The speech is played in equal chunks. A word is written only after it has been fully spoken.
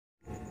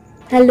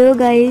Hello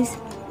guys,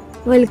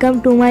 welcome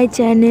to my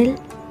channel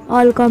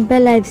All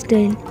Compare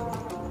Lifestyle.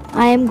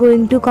 I am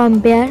going to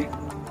compare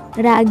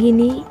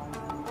Ragini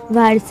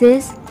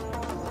versus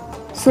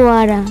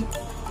Swara.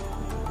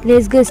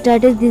 Let's get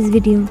started this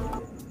video.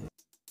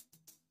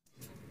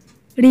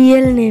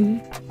 Real name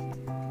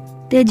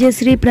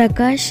Tejasswi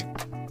Prakash,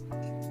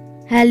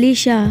 Helly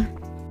Shah.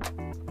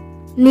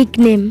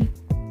 Nickname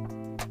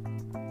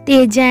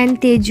Teja and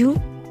Teju,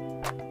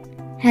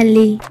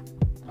 Helly.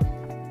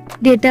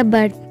 Date of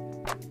birth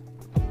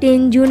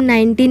 10 June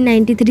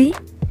 1993,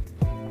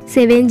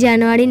 7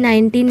 January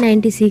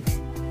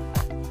 1996.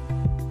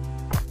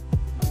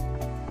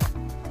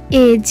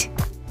 Age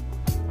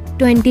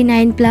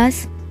 29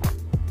 plus,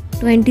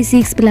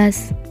 26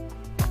 plus.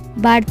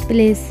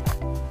 Birthplace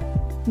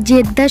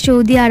Jeddah,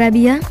 Saudi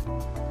Arabia,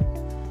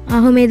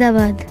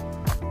 Ahmedabad.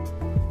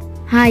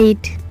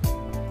 Height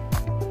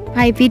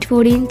 5 feet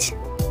 4 inch,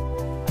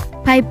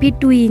 5 feet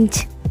 2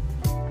 inch.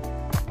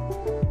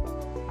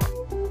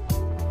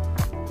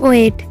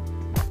 Weight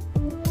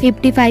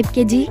 55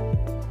 kg,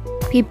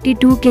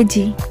 52 kg.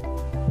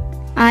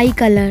 Eye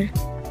color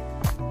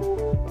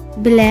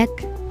black.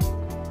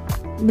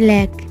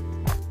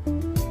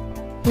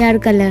 Hair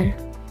color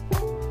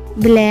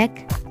black.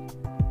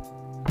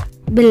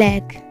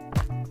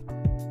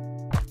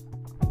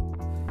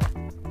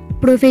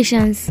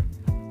 Professions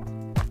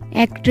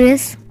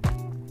actress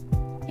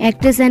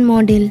and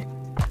model.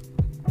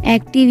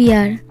 Active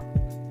year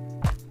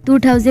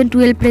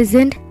 2012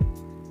 present,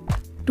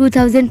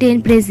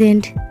 2010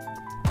 present.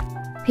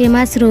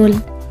 Famous role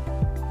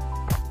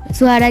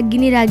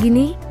Swaragini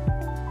Ragini,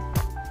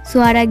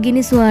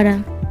 Swaragini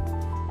Swara.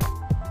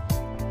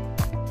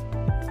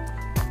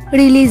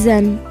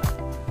 Religion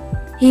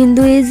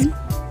Hinduism.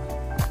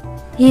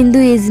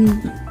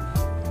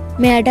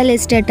 Marital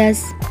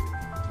status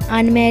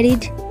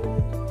unmarried.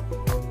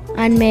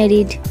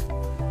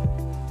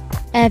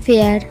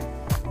 Affair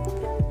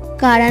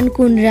Karan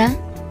Kundra,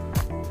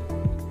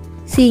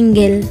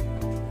 single.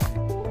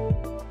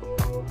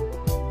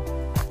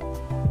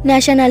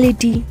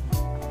 Nationality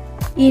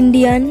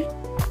Indian.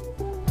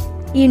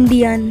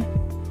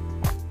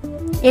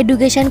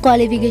 Education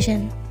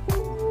qualification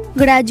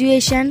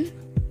graduation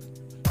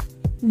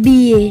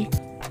BA.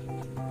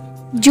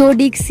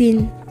 Zodiac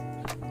sign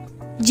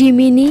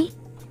Gemini,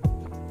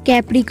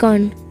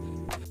 Capricorn.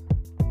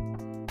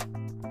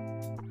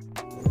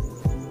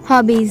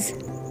 Hobbies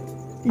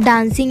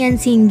dancing and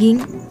singing,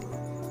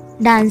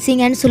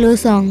 dancing and slow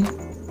song.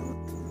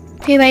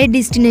 Favorite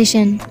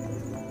destination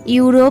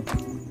Europe.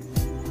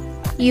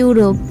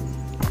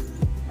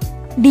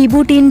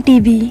 Debut in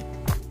TV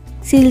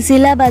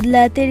सिलसिला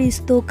बदलाते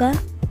रिश्तों का,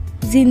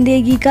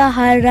 जिंदगी का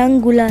हर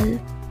रंग गुलाल.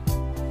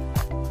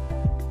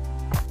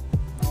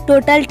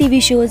 Total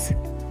TV shows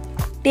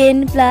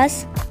 10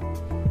 plus,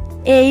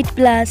 8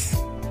 plus.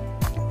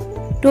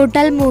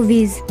 Total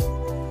movies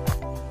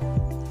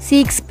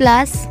 6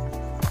 plus,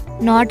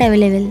 not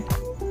available.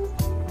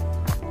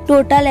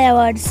 Total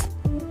awards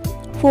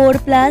 4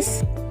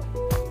 plus.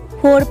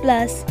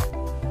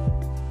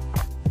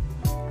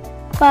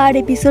 Per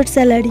episode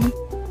salary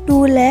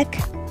 2 lakh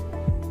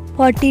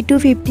 40 to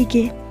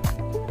 50k.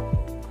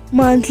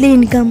 Monthly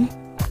income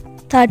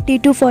 30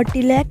 to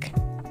 40 lakh,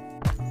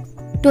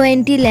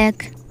 20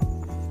 lakh.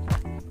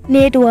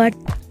 Net worth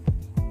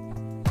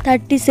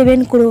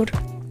 37 crore,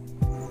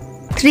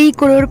 3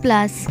 crore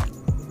plus.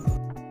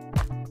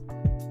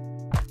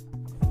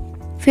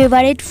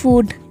 Favorite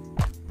food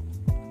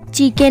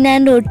chicken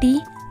and roti,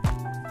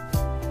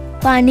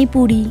 pani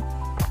puri.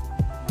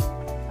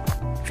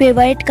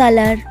 Favorite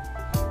color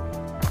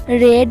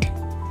red.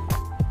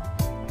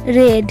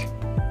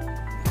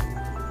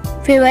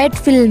 Favorite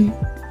film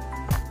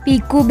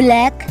Piku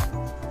black,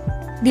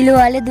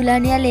 Dilwale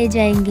Dulhania ले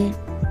जाएंगे.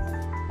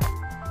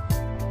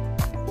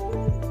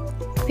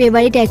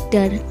 Favourite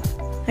actor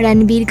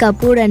Ranbir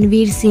Kapoor,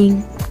 Ranveer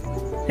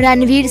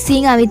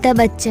Singh, Amitabh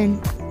Bachchan.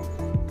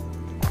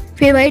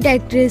 Favourite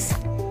actress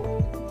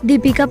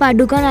Deepika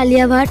Padukone,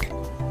 Alia Bhatt,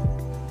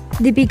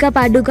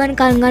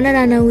 Kangana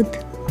Ranaut.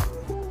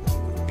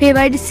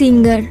 Favourite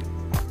singer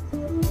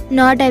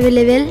not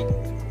available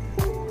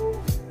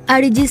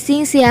Arijit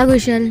Singh, Shreya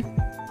Ghoshal.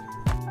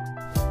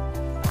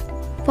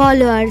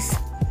 Followers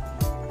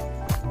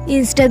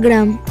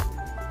Instagram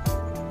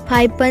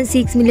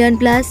 5.6 million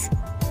plus,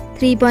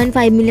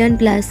 3.5 million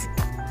plus.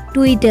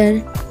 Twitter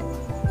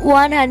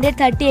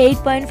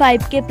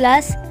 138.5k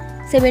plus,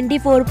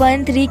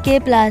 74.3k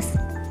plus.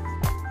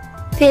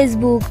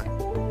 Facebook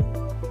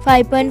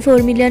 5.4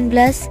 million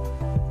plus,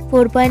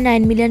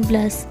 4.9 million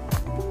plus.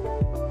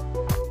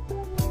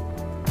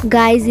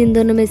 Guys in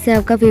दोनों में से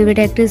आपका favourite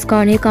actress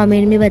कौन है,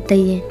 comment में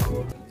बताइए.